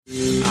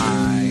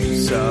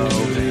so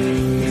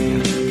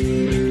vain.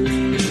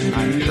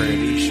 I'm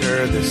pretty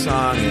sure the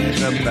song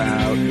is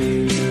about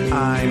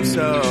I'm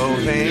so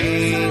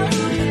vain.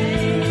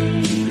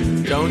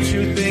 Don't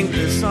you think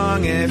the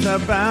song is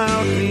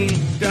about me?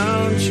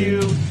 Don't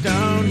you?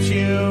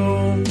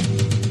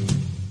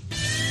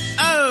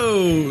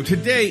 Oh,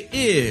 today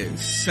is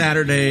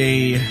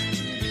Saturday,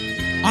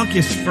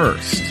 August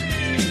 1st,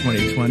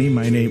 2020.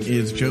 My name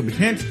is Joe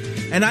Betance,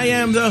 and I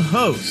am the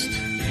host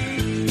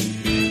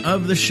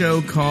of the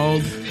show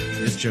called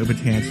It's Joe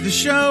Betance. The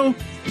show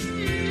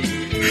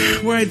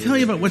where I tell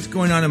you about what's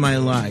going on in my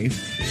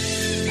life.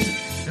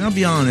 And I'll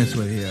be honest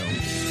with you,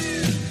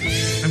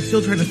 I'm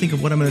still trying to think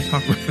of what I'm going to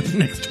talk about for the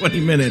next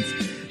 20 minutes.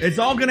 It's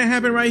all going to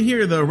happen right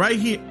here, though, right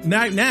here,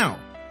 now,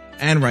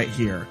 and right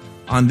here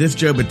on this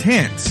Joe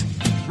Betance,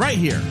 right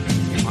here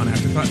on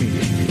Afterthought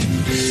Media.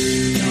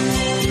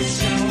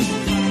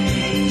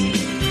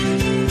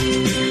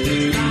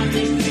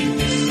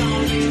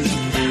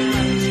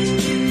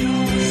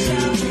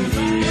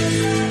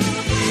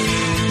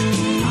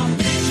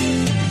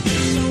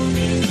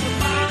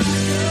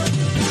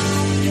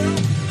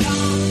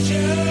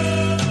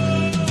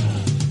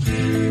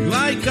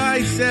 Like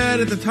I said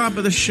at the top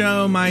of the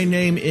show, my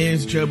name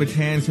is Joe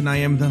Betance, and I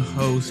am the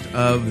host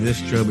of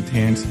this Joe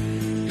Betance.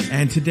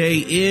 And today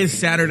is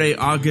Saturday,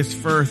 August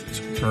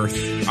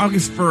 1st.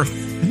 August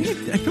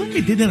 1st. I feel like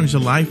I did that on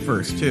July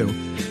 1st, too.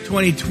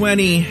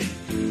 2020.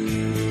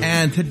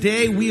 And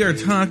today we are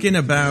talking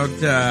about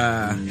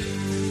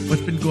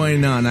what's been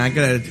going on. I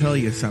gotta tell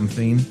you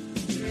something.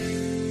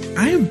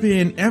 I have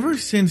been, ever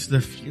since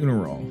the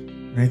funeral,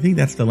 and I think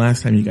that's the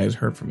last time you guys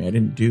heard from me. I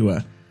didn't do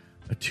a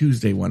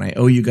Tuesday one. I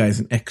owe you guys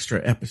an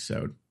extra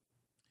episode.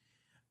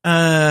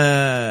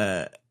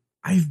 I've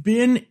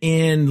been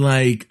in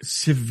like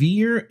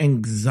severe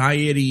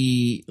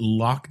anxiety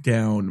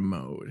lockdown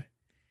mode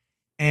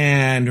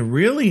and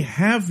really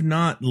have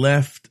not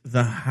left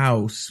the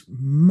house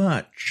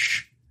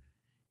much.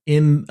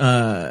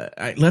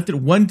 I left it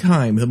one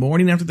time the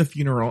morning after the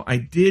funeral. I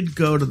did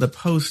go to the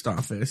post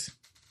office.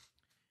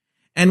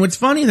 And what's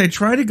funny is I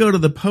try to go to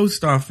the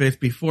post office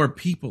before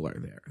people are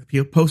there.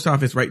 The post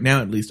office right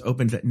now at least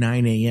opens at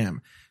 9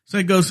 a.m. So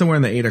I go somewhere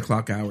in the 8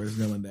 o'clock hour. There's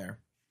no one there.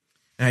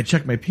 And I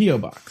check my P.O.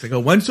 box. I go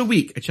once a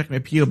week. I check my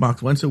P.O.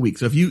 box once a week.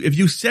 So if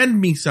you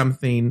send me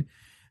something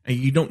and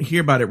you don't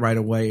hear about it right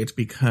away, it's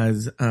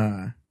because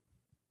I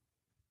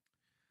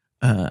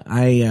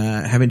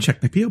haven't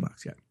checked my P.O.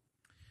 box yet.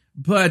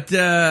 But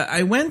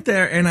I went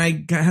there and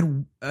I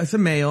had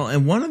some mail,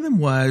 and one of them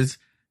was,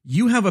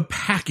 you have a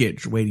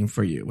package waiting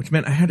for you, which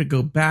meant I had to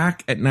go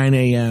back at 9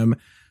 a.m.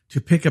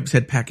 to pick up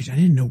said package. I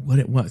didn't know what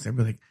it was. I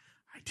was like,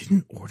 I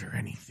didn't order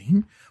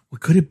anything.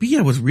 What could it be?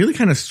 I was really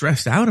kind of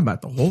stressed out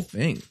about the whole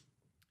thing.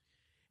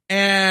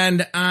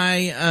 And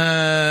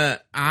I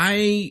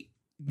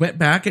went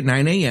back at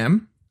 9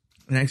 a.m.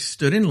 and I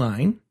stood in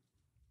line,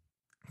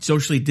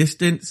 socially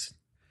distanced,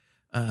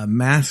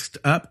 masked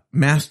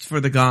for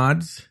the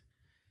gods.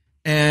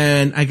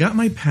 And I got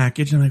my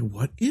package and I'm like,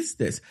 what is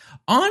this?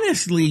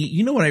 Honestly,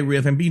 you know what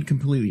if I'm being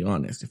completely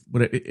honest,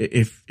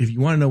 if you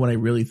want to know what I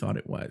really thought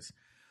it was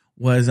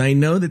I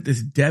know that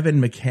this Devin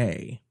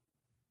McKay,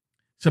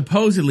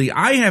 supposedly,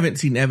 I haven't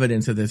seen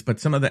evidence of this, but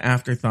some of the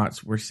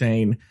afterthoughts were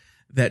saying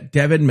that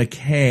Devin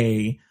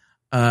McKay,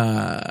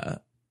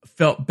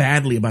 felt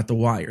badly about the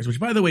wires, which,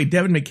 by the way,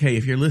 Devin McKay,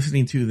 if you're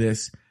listening to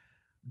this,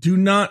 do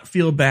not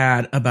feel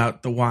bad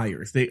about the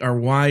wires. They are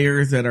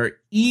wires that are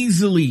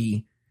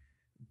easily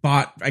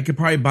bought. I could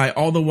probably buy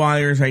all the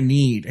wires I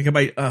need. I could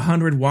buy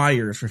 100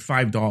 wires for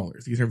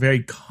 $5. These are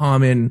very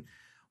common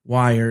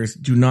wires.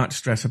 Do not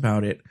stress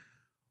about it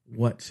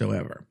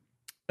whatsoever.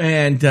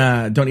 And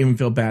don't even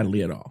feel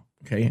badly at all.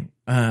 Okay.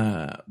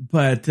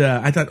 But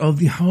I thought, I was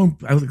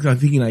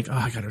thinking like,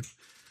 I got to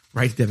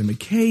write to Devin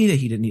McKay that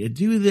he didn't need to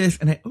do this.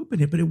 And I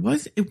opened it, but it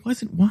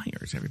wasn't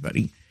wires,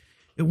 everybody.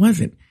 It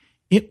wasn't.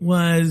 It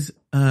was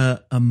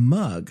a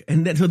mug.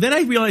 And then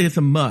I realized it's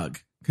a mug,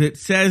 because it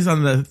says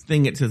on the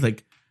thing, it says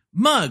like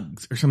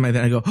mugs or something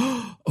like that. I go,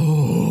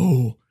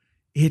 oh,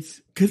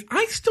 it's because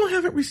I still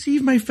haven't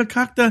received my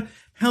Fakakta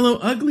Hello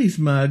Uglies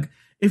mug.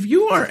 If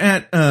you are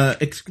at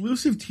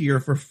exclusive tier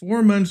for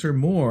 4 months or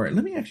more,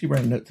 let me actually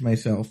write a note to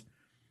myself.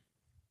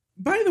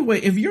 By the way,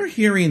 if you're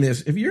hearing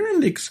this, if you're in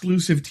the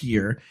exclusive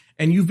tier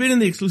and you've been in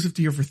the exclusive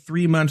tier for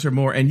 3 months or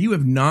more and you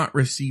have not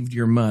received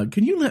your mug,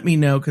 can you let me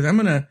know? Because I'm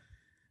going to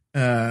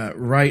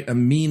write a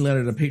mean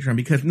letter to Patreon,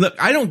 because look,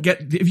 I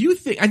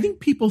think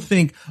people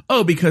think,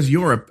 because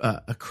you're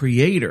a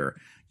creator,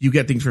 you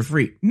get things for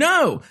free.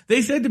 No,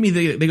 they said to me,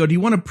 they go, do you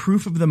want a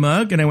proof of the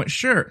mug? And I went,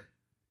 sure.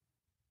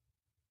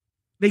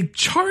 They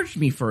charged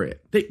me for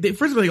it. They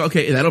first of all, they go,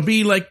 okay, that'll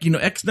be like,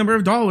 X number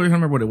of dollars. I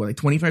don't remember what it was, like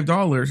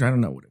 $25. I don't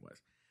know what it was.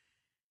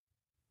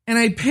 And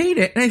I paid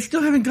it, and I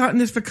still haven't gotten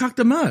this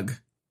Fakakta mug.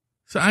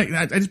 So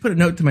I just put a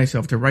note to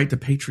myself to write to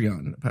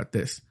Patreon about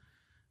this.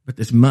 But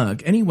this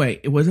mug, anyway,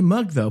 it was a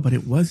mug though, but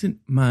it wasn't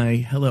my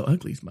Hello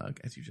Uglies mug,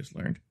 as you just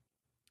learned.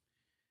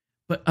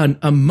 But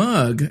a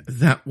mug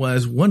that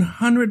was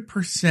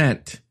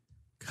 100%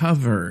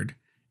 covered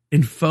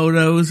in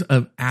photos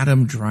of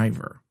Adam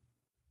Driver.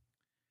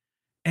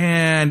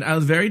 And I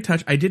was very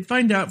touched. I did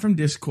find out from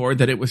Discord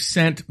that it was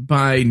sent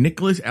by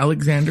Nicholas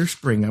Alexander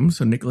Springham.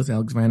 So Nicholas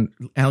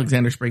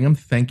Alexander Springham,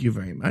 thank you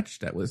very much.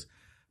 That was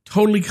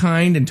totally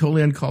kind and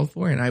totally uncalled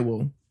for. And I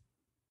will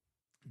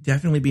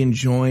definitely be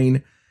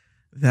enjoying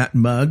that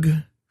mug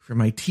for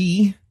my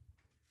tea.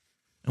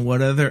 And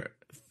what other...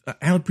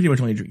 I'll pretty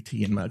much only drink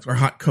tea in mugs or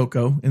hot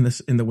cocoa in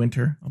the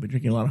winter. I'll be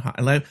drinking a lot of hot.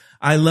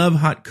 I love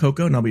hot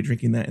cocoa, and I'll be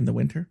drinking that in the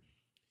winter.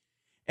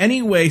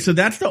 Anyway, so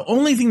that's the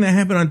only thing that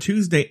happened on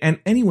Tuesday.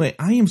 And anyway,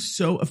 I am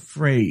so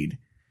afraid.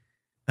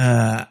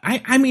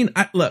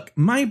 Look,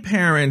 my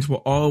parents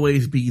will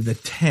always be the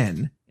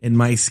 10 in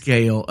my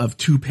scale of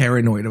too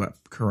paranoid about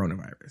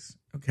coronavirus.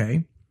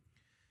 Okay.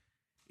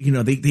 You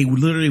know, they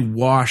literally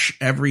wash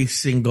every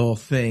single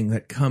thing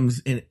that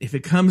comes in. If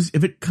it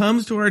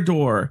comes to our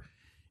door,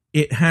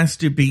 it has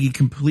to be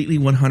completely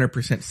 100%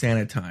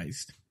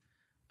 sanitized,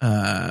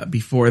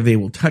 before they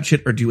will touch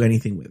it or do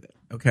anything with it.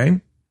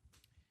 Okay.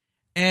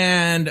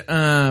 And,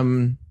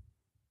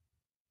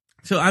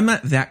 so I'm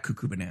not that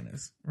cuckoo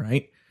bananas,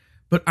 right?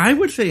 But I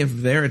would say if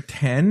they're a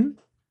 10,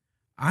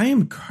 I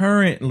am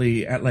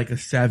currently at like a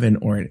 7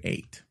 or an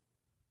 8.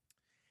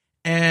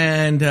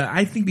 And,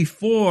 I think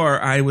before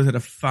I was at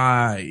a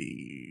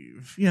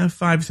 5. Yeah,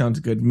 5 sounds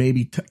good.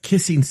 Maybe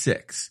kissing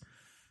 6.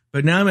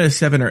 But now I'm at a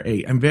 7 or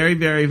 8. I'm very,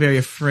 very, very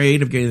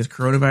afraid of getting this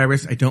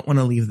coronavirus. I don't want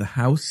to leave the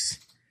house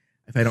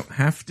if I don't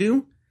have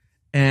to.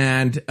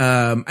 And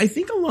I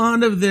think a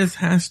lot of this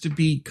has to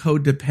be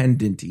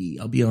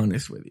codependent-y, I'll be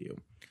honest with you.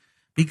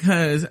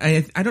 Because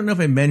I don't know if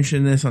I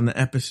mentioned this on the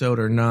episode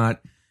or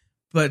not,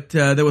 but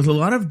there was a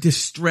lot of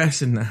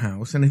distress in the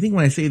house. And I think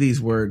when I say these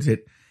words,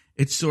 it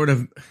sort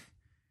of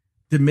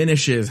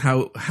diminishes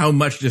how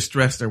much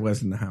distress there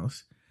was in the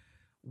house.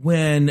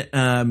 When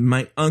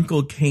my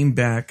uncle came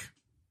back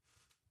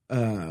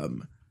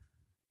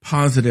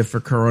positive for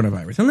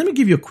coronavirus. And let me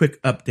give you a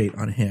quick update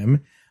on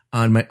him.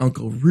 On my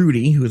uncle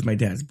Rudy, who is my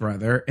dad's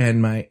brother, and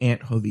my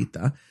aunt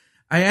Jovita.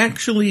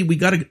 We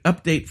got an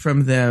update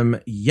from them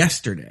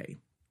yesterday.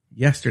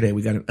 Yesterday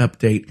we got an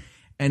update,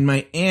 and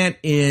my aunt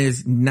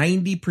is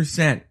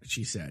 90%,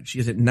 she said. She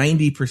is at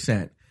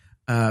 90%.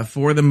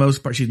 For the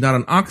most part, she's not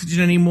on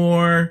oxygen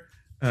anymore.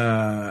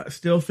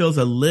 Still feels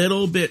a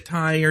little bit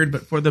tired,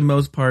 but for the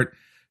most part,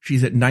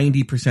 she's at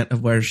 90%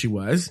 of where she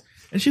was.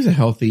 And she's a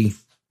healthy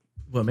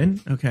woman,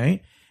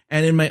 okay?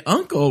 And then my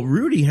uncle,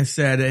 Rudy, has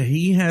said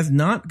he has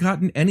not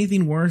gotten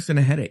anything worse than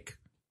a headache.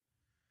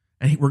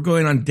 And we're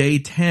going on day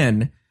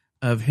 10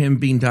 of him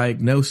being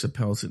diagnosed,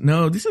 supposedly.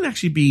 No, this would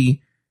actually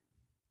be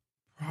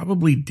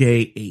probably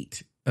day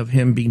 8 of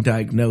him being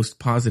diagnosed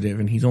positive,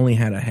 and he's only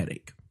had a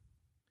headache.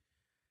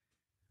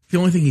 The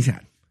only thing he's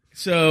had.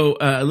 So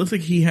it looks like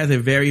he has a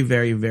very,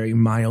 very, very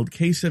mild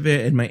case of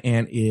it, and my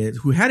aunt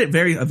who had a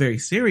very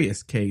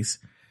serious case.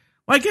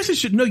 Well, I guess I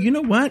should know. You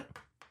know what?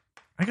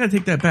 I got to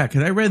take that back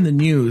because I read in the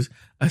news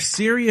a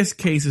serious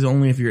case is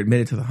only if you're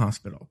admitted to the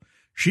hospital.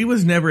 She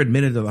was never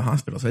admitted to the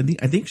hospital. So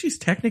I think she's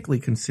technically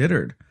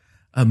considered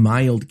a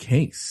mild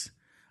case.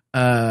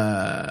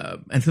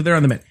 And so they're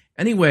on the mend.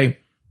 Anyway,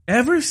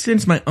 ever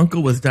since my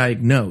uncle was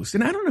diagnosed,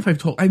 and I don't know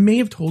if I may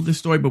have told this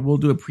story, but we'll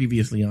do it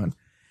previously on,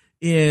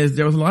 is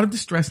there was a lot of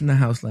distress in the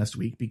house last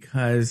week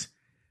because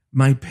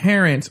my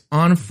parents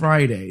on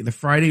Friday,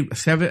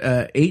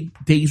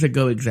 8 days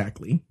ago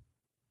exactly,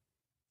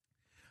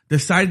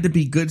 decided to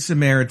be good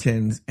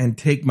Samaritans and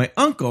take my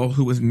uncle,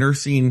 who was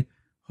nursing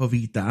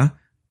Jovita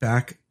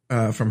back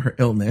from her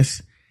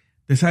illness,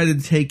 decided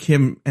to take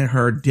him and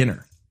her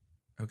dinner.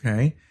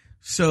 Okay.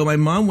 So my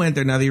mom went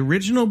there. Now, the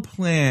original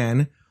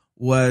plan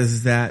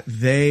was that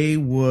they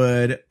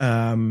would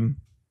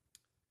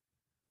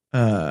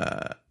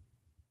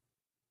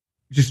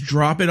just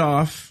drop it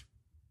off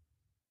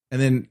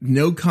and then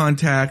no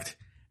contact,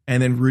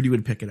 and then Rudy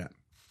would pick it up.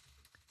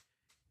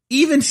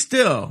 Even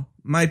still,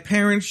 my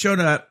parents showed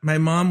up. My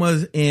mom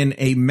was in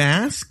a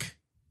mask,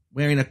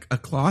 wearing a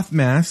cloth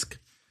mask.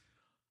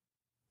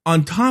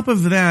 On top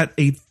of that,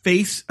 a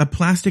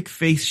plastic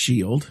face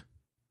shield.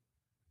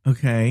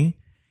 Okay.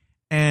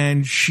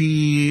 And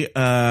he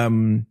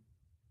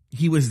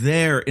was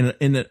there in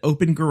an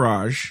open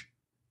garage,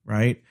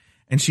 right?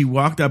 And she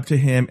walked up to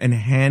him and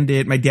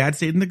my dad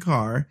stayed in the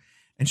car,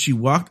 and she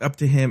walked up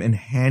to him and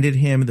handed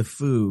him the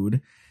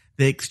food.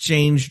 They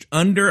exchanged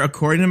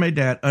according to my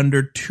dad,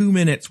 under 2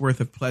 minutes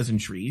worth of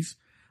pleasantries,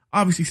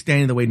 obviously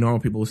standing the way normal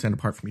people will stand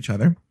apart from each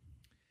other,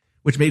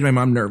 which made my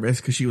mom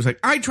nervous because she was like,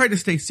 I tried to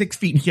stay 6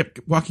 feet and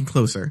kept walking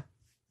closer.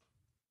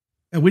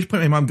 At which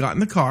point my mom got in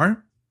the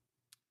car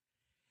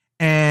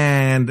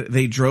and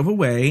they drove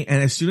away.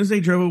 And as soon as they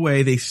drove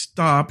away, they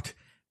stopped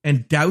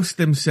and doused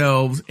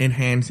themselves in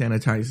hand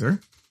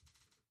sanitizer.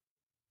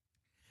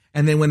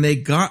 And then when they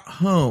got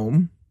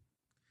home,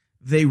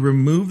 they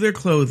removed their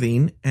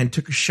clothing and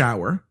took a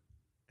shower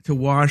to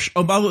wash.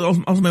 Oh,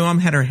 also my mom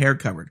had her hair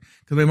covered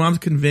because my mom's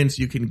convinced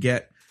you can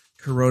get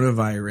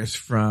coronavirus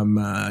from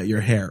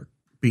your hair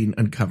being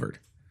uncovered,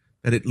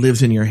 that it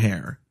lives in your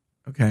hair.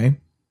 Okay.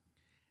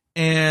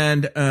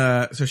 And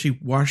so she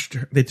washed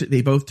her.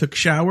 They both took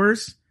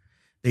showers.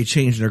 They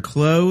changed their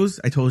clothes.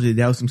 I told you they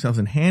doused themselves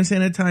in hand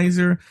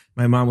sanitizer.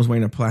 My mom was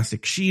wearing a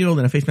plastic shield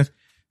and a face mask.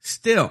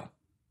 Still,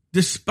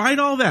 despite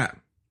all that,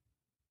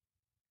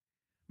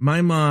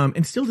 my mom,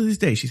 and still to this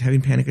day, she's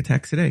having panic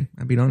attacks today.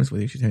 I'll be honest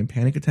with you. She's having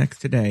panic attacks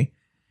today.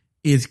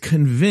 Is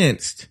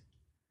convinced.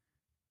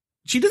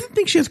 She doesn't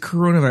think she has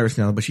coronavirus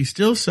now, but she's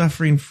still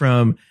suffering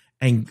from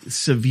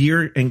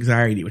severe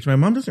anxiety, which my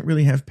mom doesn't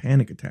really have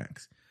panic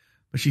attacks,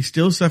 but she's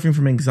still suffering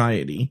from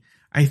anxiety.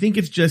 I think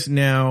it's just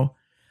now.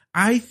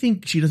 I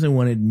think she doesn't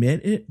want to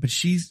admit it, but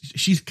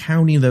she's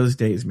counting those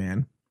days,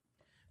 man.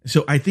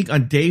 So I think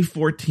on day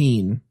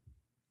 14,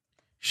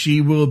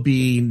 she will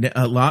be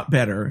a lot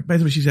better. By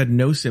the way, she's had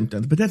no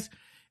symptoms, but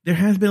there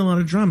has been a lot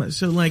of drama.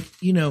 So like,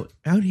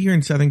 out here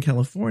in Southern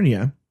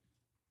California,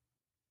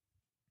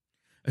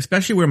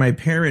 especially where my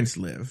parents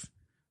live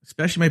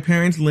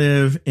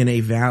in a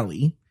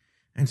valley.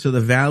 And so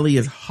the valley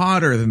is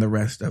hotter than the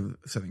rest of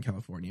Southern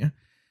California.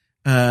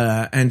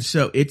 And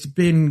so it's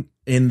been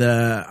in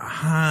the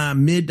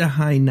mid to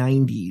high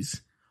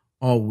 90s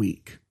all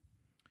week.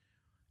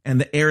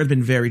 And the air has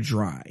been very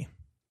dry,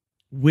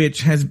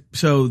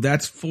 so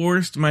that's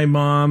forced my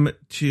mom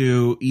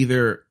to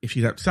either, if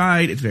she's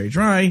outside, it's very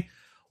dry,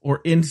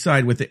 or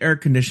inside with the air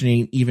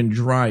conditioning, even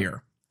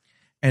drier.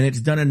 And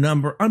it's done a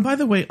number on, by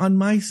the way, on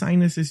my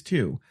sinuses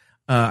too.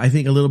 I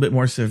think a little bit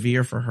more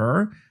severe for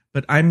her,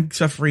 but I'm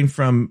suffering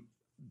from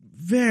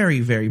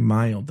very, very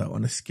mild though,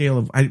 on a scale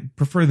of, I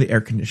prefer the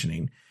air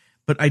conditioning,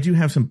 but I do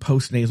have some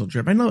post-nasal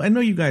drip. I know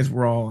you guys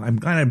I'm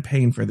glad I'm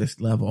paying for this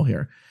level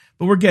here,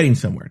 but we're getting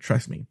somewhere.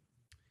 Trust me.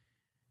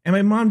 And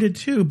my mom did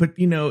too, but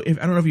I don't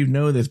know if you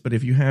know this, but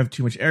if you have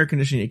too much air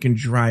conditioning, it can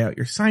dry out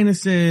your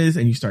sinuses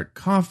and you start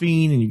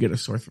coughing and you get a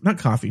sore throat. Not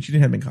coughing. She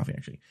didn't have any coughing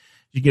actually.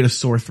 You get a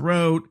sore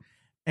throat.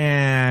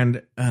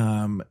 And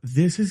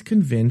this has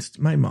convinced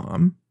my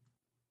mom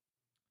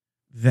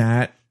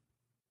that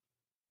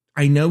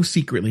I know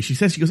secretly. She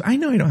goes, I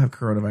know I don't have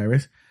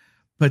coronavirus,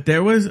 but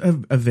there was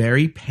a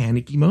very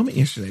panicky moment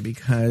yesterday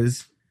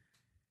because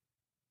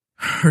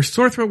her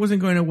sore throat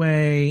wasn't going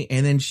away.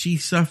 And then she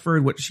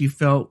suffered what she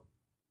felt.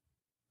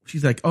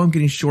 She's like, oh, I'm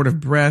getting short of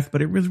breath,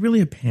 but it was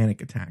really a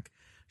panic attack.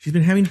 She's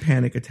been having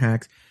panic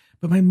attacks,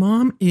 but my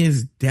mom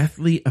is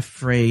deathly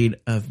afraid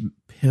of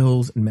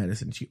pills and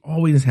medicine. She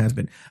always has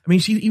been. I mean,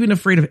 she's even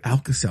afraid of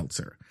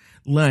Alka-Seltzer.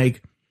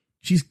 Like,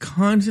 she's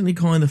constantly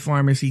calling the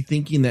pharmacy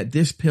thinking that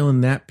this pill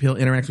and that pill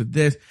interacts with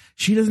this.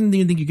 She doesn't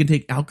even think you can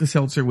take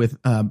Alka-Seltzer with,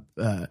 what's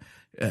a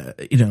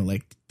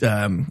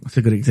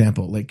good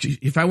example? Like,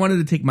 if I wanted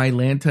to take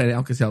Mylanta and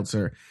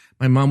Alka-Seltzer,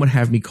 my mom would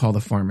have me call the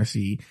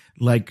pharmacy.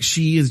 Like,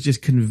 she is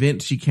just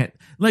convinced she can't.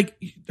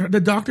 Like, the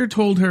doctor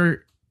told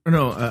her,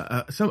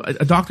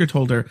 a doctor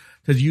told her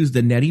to use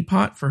the neti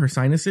pot for her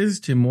sinuses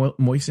to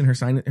moisten her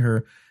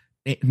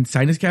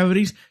sinus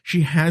cavities.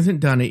 She hasn't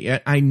done it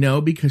yet. I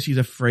know because she's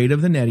afraid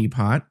of the neti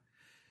pot.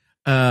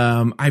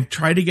 I've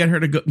tried to get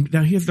her to go.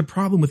 Now, here's the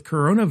problem with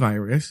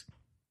coronavirus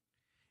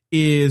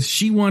is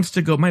she wants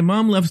to go. My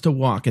mom loves to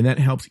walk, and that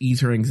helps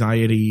ease her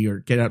anxiety or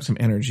get out some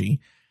energy.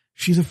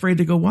 She's afraid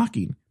to go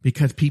walking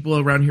because people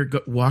around here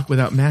walk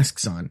without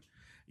masks on,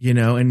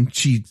 and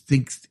she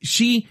thinks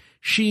she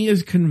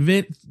is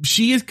convinced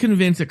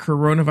that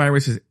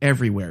coronavirus is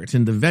everywhere. It's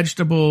in the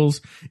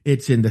vegetables.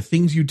 It's in the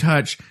things you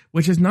touch,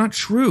 which is not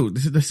true.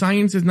 The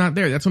science is not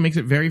there. That's what makes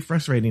it very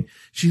frustrating.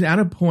 She's at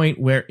a point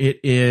where it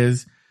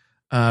is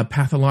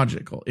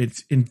pathological.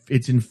 It's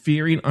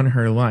interfering on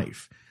her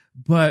life.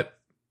 But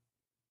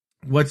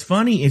what's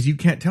funny is you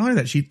can't tell her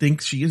that. She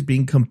thinks she is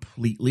being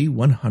completely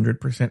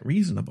 100%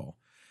 reasonable.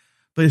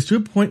 But it's to a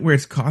point where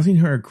it's causing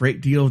her a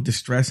great deal of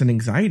distress and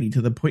anxiety to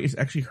the point it's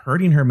actually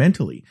hurting her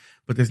mentally.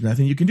 But there's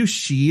nothing you can do.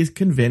 She is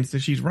convinced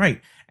that she's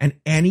right. And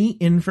any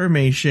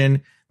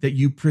information that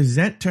you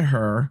present to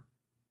her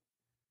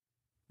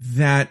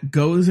that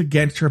goes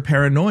against her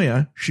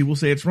paranoia, she will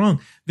say it's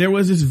wrong. There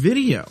was this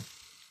video,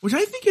 which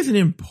I think is an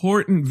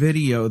important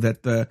video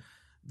that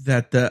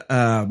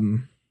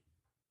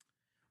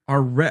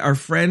our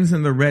friends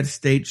in the red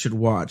state should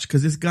watch,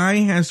 because this guy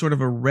has sort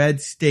of a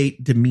red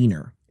state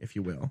demeanor, if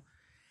you will.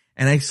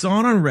 And I saw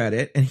it on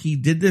Reddit, and he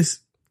did this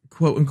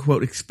quote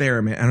unquote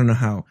experiment. I don't know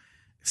how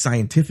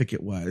scientific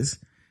it was,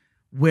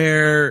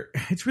 where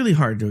it's really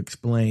hard to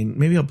explain.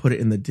 Maybe I'll put it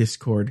in the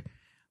Discord,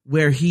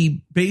 where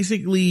he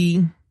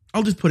basically,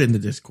 I'll just put it in the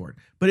Discord,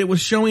 but it was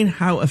showing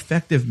how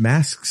effective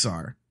masks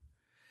are.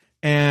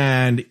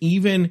 And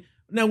even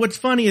now, what's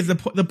funny is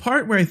the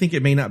part where I think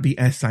it may not be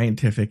as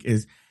scientific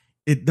is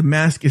the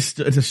mask is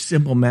still, it's a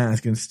simple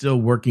mask and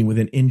still working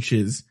within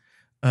inches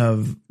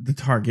of the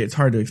target. It's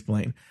hard to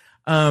explain.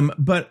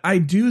 But I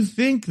do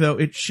think, though,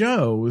 it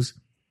shows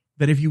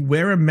that if you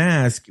wear a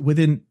mask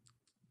within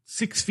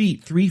 6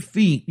 feet, 3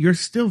 feet, you're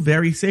still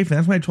very safe. And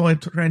that's why I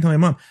tried to tell my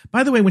mom.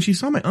 By the way, when she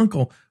saw my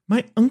uncle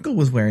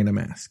was wearing a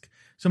mask.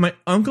 So my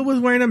uncle was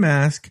wearing a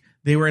mask.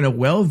 They were in a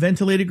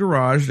well-ventilated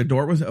garage. The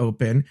door was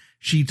open.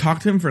 She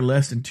talked to him for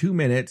less than 2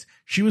 minutes.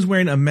 She was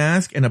wearing a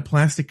mask and a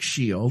plastic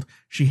shield.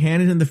 She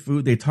handed him the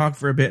food. They talked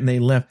for a bit and they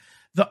left.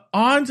 the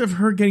odds of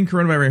her getting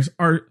coronavirus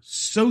are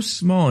so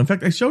small. In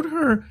fact, I showed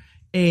her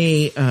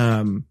a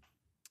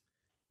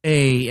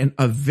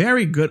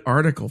very good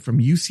article from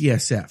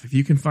UCSF. If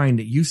you can find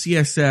it,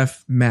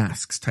 UCSF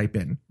masks, type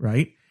in,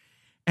 right?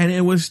 And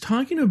it was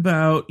talking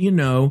about,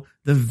 the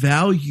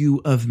value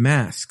of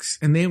masks.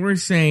 And they were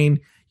saying,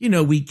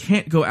 we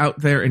can't go out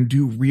there and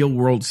do real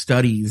world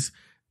studies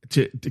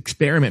to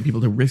experiment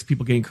people, to risk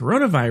people getting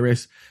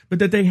coronavirus, but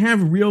that they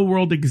have real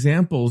world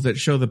examples that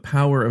show the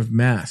power of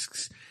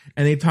masks.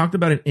 And they talked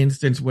about an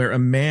instance where a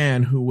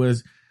man who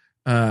was,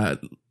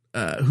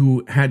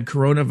 who had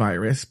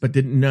coronavirus but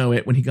didn't know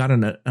it when he got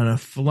on a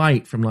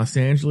flight from Los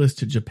Angeles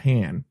to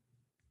Japan.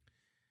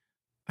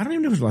 I don't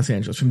even know if it was Los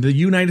Angeles, from the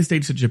United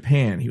States to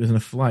Japan. He was in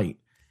a flight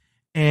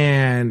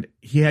and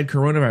he had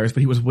coronavirus,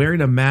 but he was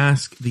wearing a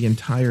mask the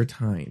entire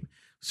time.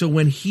 So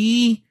when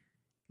he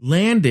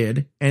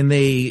landed and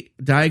they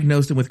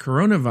diagnosed him with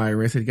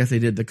coronavirus, I guess they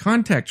did the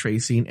contact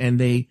tracing and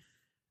they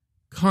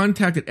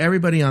contacted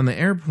everybody on the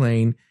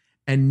airplane,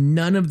 and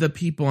none of the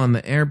people on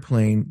the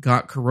airplane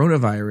got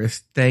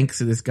coronavirus thanks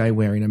to this guy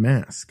wearing a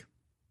mask.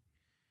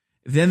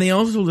 Then they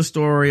also told a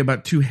story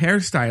about two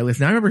hairstylists.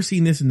 Now, I remember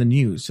seeing this in the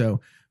news.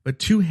 But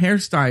two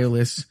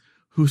hairstylists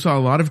who saw a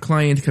lot of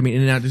clients coming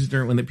in and out just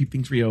during when the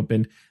things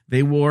reopened.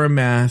 They wore a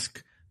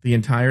mask the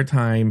entire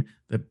time.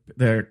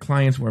 Their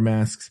clients wore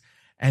masks,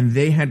 and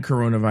they had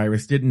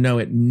coronavirus, didn't know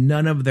it.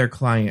 None of their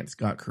clients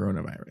got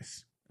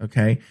coronavirus.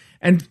 Okay.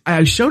 And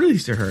I showed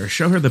these to her,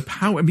 show her the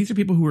power. And these are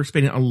people who were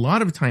spending a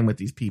lot of time with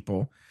these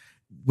people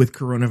with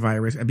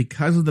coronavirus. And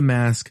because of the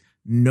mask,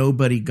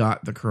 nobody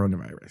got the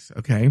coronavirus.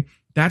 Okay.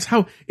 That's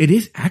how it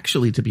is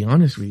actually, to be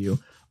honest with you,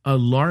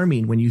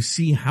 alarming when you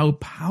see how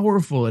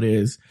powerful it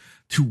is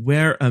to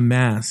wear a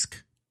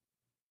mask.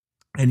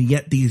 And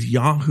yet these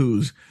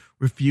yahoos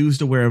refuse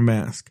to wear a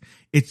mask.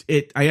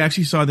 I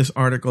actually saw this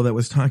article that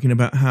was talking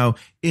about how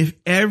if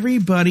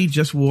everybody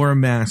just wore a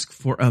mask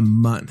for a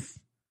month,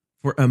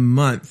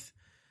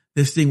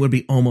 this thing would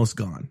be almost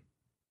gone.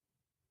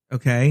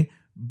 Okay.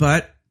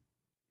 But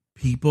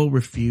people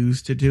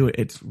refuse to do it.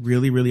 It's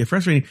really, really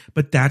frustrating.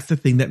 But that's the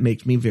thing that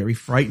makes me very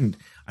frightened.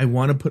 I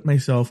want to put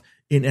myself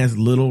in as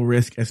little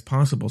risk as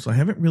possible. So I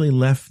haven't really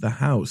left the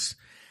house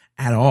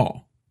at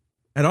all.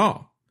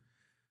 But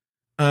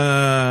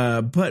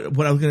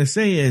what I was going to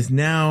say is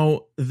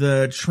now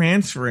the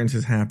transference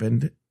has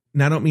happened.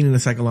 And I don't mean in a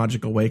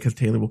psychological way, because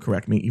Taylor will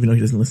correct me, even though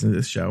he doesn't listen to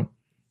this show.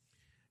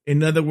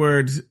 In other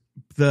words,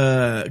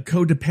 the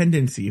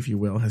codependency, if you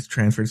will, has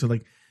transferred. So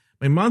like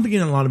my mom's been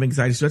getting a lot of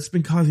anxiety. So that's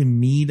been causing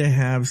me to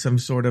have some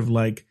sort of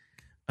like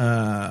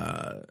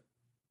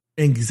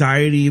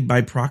anxiety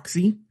by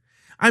proxy.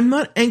 I'm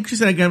not anxious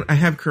that I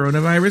have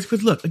coronavirus,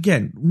 because look,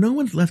 again, no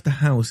one's left the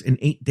house in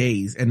 8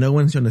 days and no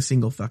one's shown a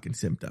single fucking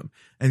symptom.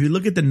 And if you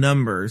look at the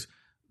numbers,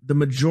 the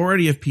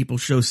majority of people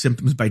show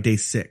symptoms by day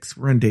 6.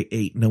 We're on day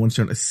 8. No one's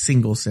shown a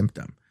single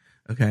symptom.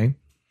 Okay.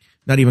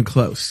 Not even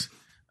close.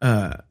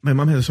 My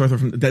mom has a sore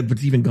throat but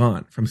it's even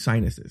gone from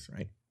sinuses.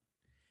 Right.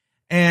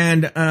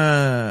 And,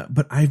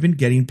 but I've been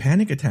getting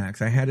panic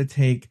attacks. I had to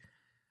take,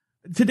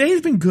 today's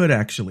been good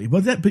actually.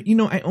 But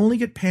I only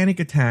get panic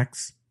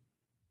attacks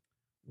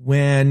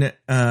when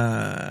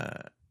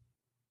the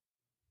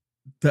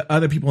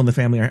other people in the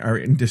family are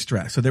in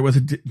distress. So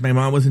my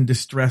mom was in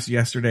distress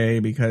yesterday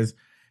because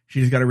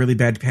she's got a really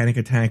bad panic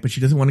attack, but she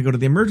doesn't want to go to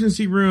the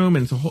emergency room.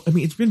 And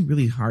it's been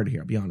really hard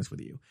here, I'll be honest with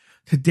you.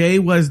 Today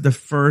was the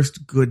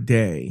first good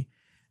day.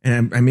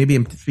 And maybe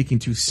I'm speaking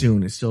too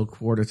soon. It's still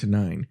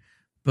 8:45.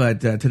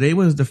 But today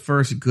was the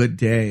first good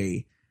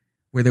day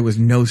where there was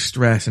no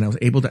stress and I was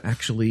able to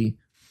actually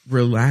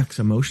relax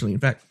emotionally. In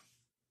fact,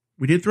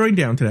 we did Throwing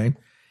Down today.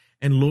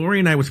 And Lori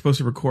and I were supposed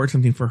to record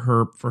something for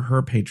her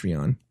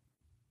Patreon.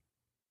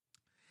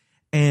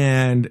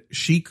 And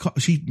she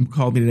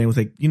called me today and was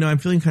like, I'm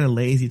feeling kind of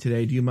lazy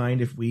today. Do you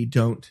mind if we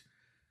don't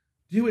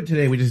do it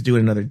today? We just do it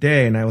another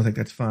day. And I was like,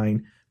 that's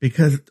fine.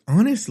 Because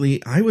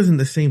honestly, I was in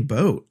the same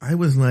boat. I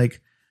was like,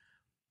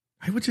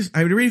 I would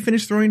already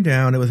finished Throwing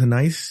Down. It was a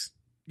nice,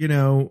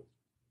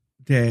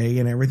 day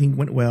and everything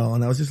went well.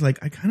 And I was just like,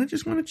 I kind of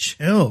just want to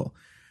chill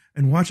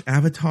and watch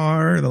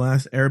Avatar, The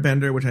Last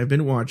Airbender, which I've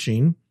been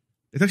watching.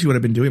 It's actually what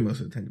I've been doing most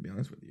of the time, to be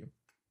honest with you.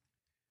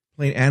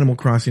 Playing Animal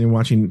Crossing and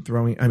watching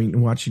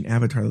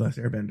Avatar, The Last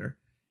Airbender.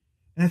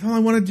 And that's all I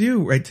want to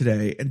do right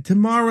today. And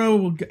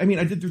tomorrow, I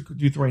did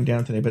do Throwing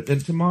Down today, but then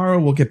tomorrow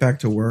we'll get back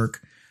to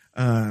work.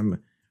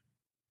 Even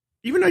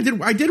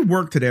I did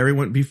work today.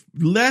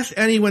 Lest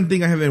anyone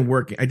think I haven't been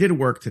working. I did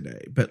work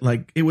today, but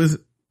it was, I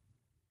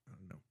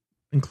don't know,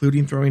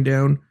 including Throwing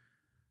Down,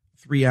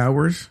 3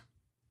 hours.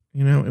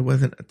 It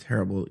wasn't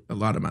a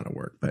lot amount of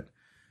work, but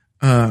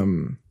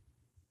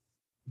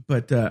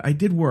I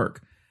did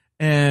work.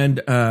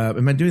 And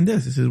am I doing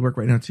this? This is work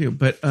right now too.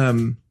 But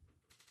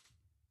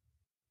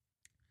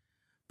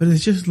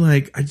it's just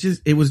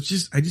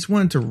I just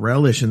wanted to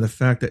relish in the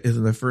fact that it's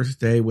the first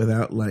day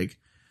without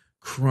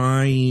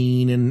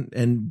crying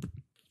and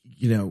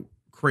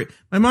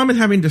my mom is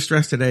having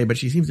distress today, but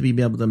she seems to be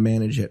able to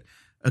manage it.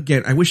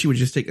 Again, I wish he would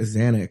just take a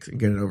Xanax and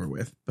get it over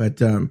with. But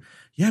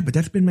but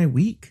that's been my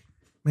week.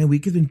 My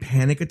week has been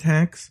panic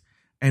attacks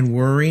and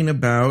worrying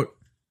about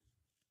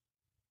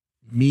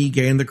me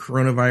getting the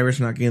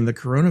coronavirus, not getting the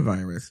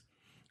coronavirus.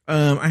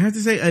 I have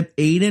to say,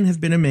 Aiden has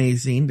been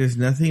amazing. There's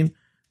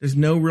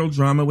no real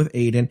drama with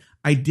Aiden.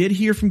 I did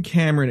hear from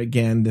Cameron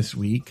again this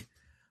week.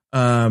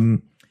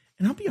 And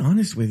I'll be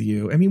honest with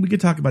you. I mean, we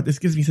could talk about this.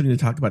 Gives me something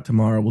to talk about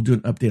tomorrow. We'll do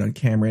an update on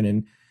Cameron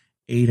and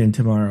Aiden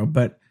tomorrow.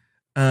 But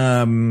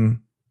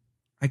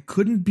I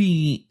couldn't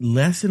be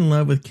less in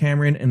love with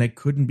Cameron, and I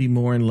couldn't be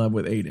more in love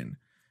with Aiden.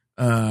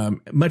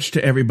 Much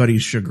to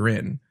everybody's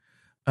chagrin.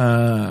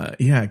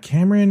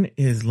 Cameron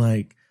is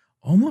like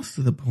almost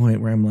to the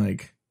point where I'm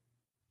like,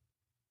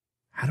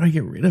 how do I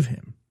get rid of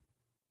him?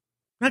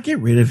 Not get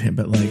rid of him,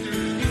 but like,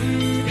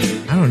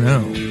 I don't know.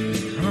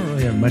 I don't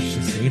really have much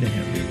to say to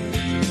him.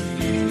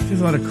 He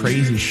says a lot of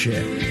crazy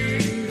shit.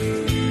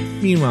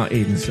 Meanwhile,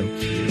 Aiden's so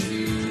cute.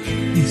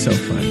 He's so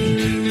funny.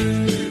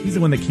 He's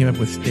the one that came up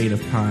with State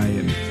of Pie,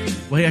 and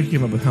he actually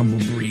came up with Humble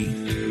Brie,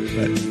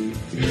 but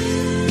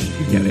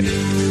you get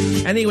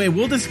it. Anyway,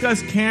 we'll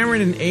discuss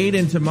Cameron and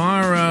Aiden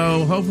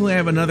tomorrow. Hopefully I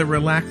have another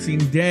relaxing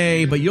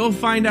day, but you'll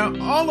find out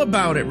all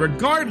about it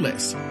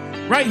regardless,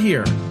 right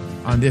here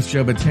on this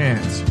Joe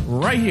Betance,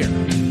 right here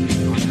on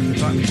the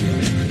Thought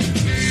Media.